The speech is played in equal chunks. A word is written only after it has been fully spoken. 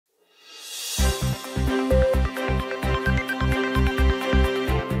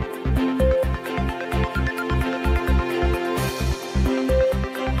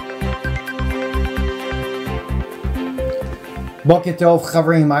Boker Tov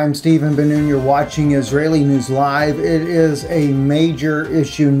Chavrim, I'm Stephen Ben-Nun. You're watching Israeli News Live. It is a major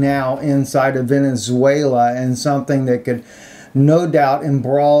issue now inside of Venezuela and something that could no doubt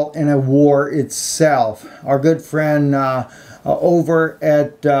embroil in a war itself. Our good friend over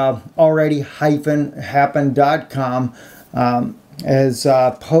at already-happened.com has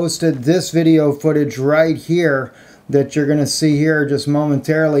posted this video footage right here that you're going to see here just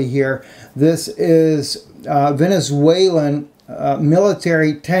momentarily here. This is Venezuelan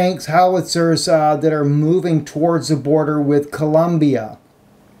military tanks, howitzers that are moving towards the border with Colombia.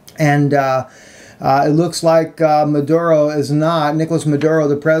 And it looks like Nicholas Mudaro,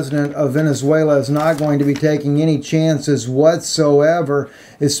 the president of Venezuela, is not going to be taking any chances whatsoever,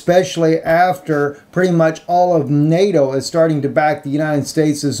 especially after pretty much all of NATO is starting to back the United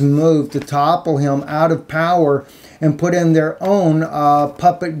States' move to topple him out of power and put in their own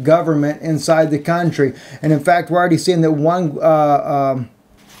puppet government inside the country. And in fact, we're already seeing that Juan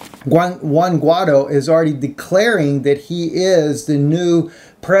Guaido is already declaring that he is the new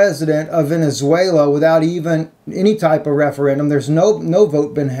president of Venezuela without even any type of referendum. There's no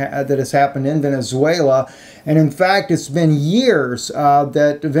vote that has happened in Venezuela. And in fact, it's been years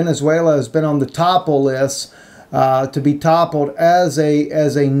that Venezuela has been on the topple list to be toppled as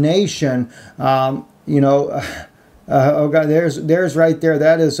a nation. Oh God, there's right there.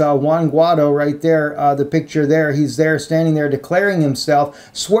 That is Juan Guaido right there. The picture there. He's there standing there declaring himself,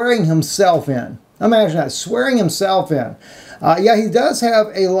 swearing himself in. Imagine that, swearing himself in. Yeah, he does have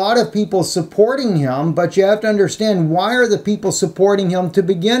a lot of people supporting him, but you have to understand, why are the people supporting him to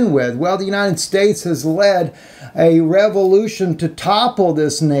begin with? Well, the United States has led a revolution to topple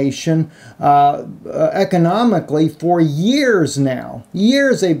this nation economically for years now.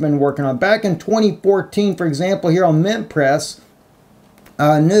 Years they've been working on. Back in 2014, for example, here on Mint Press,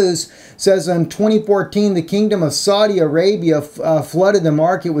 News says in 2014, the Kingdom of Saudi Arabia flooded the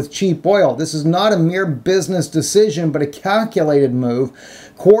market with cheap oil. This is not a mere business decision, but a calculated move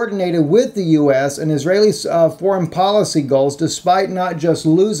coordinated with the U.S. and Israeli's foreign policy goals. Despite not just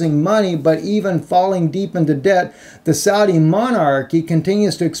losing money, but even falling deep into debt, the Saudi monarchy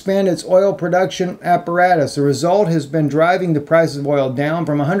continues to expand its oil production apparatus. The result has been driving the price of oil down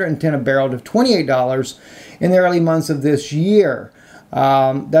from $110 a barrel to $28 in the early months of this year.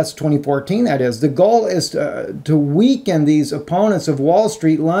 That's 2014, that is. The goal is to weaken these opponents of Wall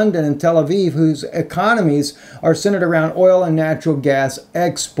Street, London, and Tel Aviv, whose economies are centered around oil and natural gas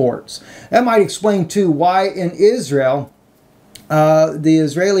exports. That might explain, too, why in Israel, the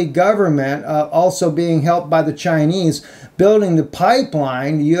Israeli government, also being helped by the Chinese, building the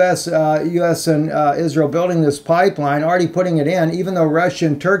pipeline, the U.S. and Israel building this pipeline, already putting it in, even though Russia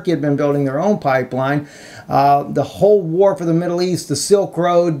and Turkey had been building their own pipeline. The whole war for the Middle East, the Silk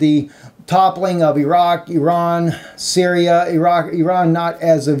Road, the toppling of Iraq, Iran, Syria, Iran not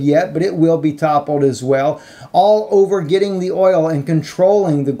as of yet, but it will be toppled as well, all over getting the oil and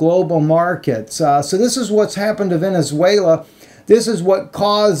controlling the global markets. So this is what's happened to Venezuela. This is what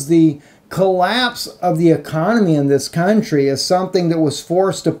caused the collapse of the economy in this country, is something that was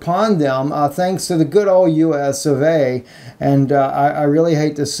forced upon them thanks to the good old US of A. And I really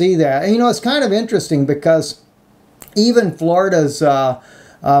hate to see that. And you know, it's kind of interesting because even Florida's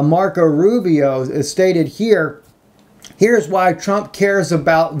Marco Rubio is stated here, here's why Trump cares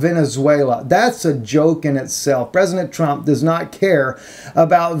about Venezuela. That's a joke in itself. President Trump does not care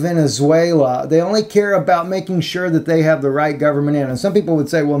about Venezuela. They only care about making sure that they have the right government in. And some people would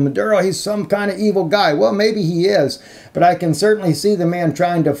say, well, Maduro, he's some kind of evil guy. Well, maybe he is. But I can certainly see the man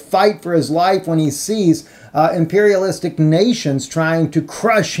trying to fight for his life when he sees imperialistic nations trying to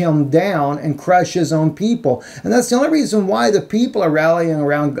crush him down and crush his own people. And that's the only reason why the people are rallying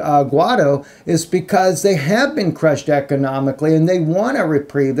around Guaido, is because they have been crushed economically and they want a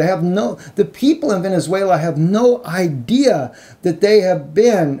reprieve. The people in Venezuela have no idea that they have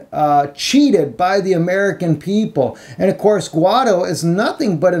been cheated by the American people. And of course, Guaido is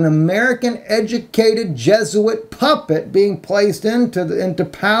nothing but an American educated Jesuit puppet being placed into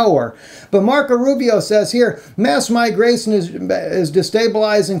power. But Marco Rubio says here, mass migration is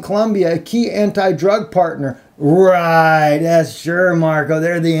destabilizing Colombia, a key anti-drug partner. Right, that's sure, Marco.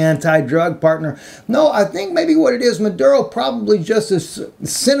 They're the anti-drug partner. No, I think maybe what it is, Maduro probably just as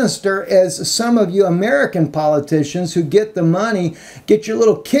sinister as some of you American politicians who get the money, get your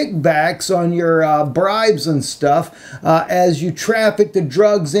little kickbacks on your bribes and stuff as you traffic the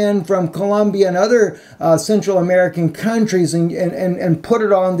drugs in from Colombia and other Central American countries and put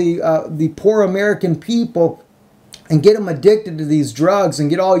it on the poor American people and get them addicted to these drugs and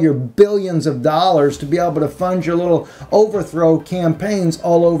get all your billions of dollars to be able to fund your little overthrow campaigns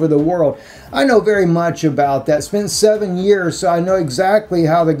all over the world. I know very much about that. Spent 7 years, so I know exactly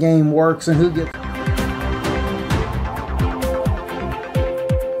how the game works and who gets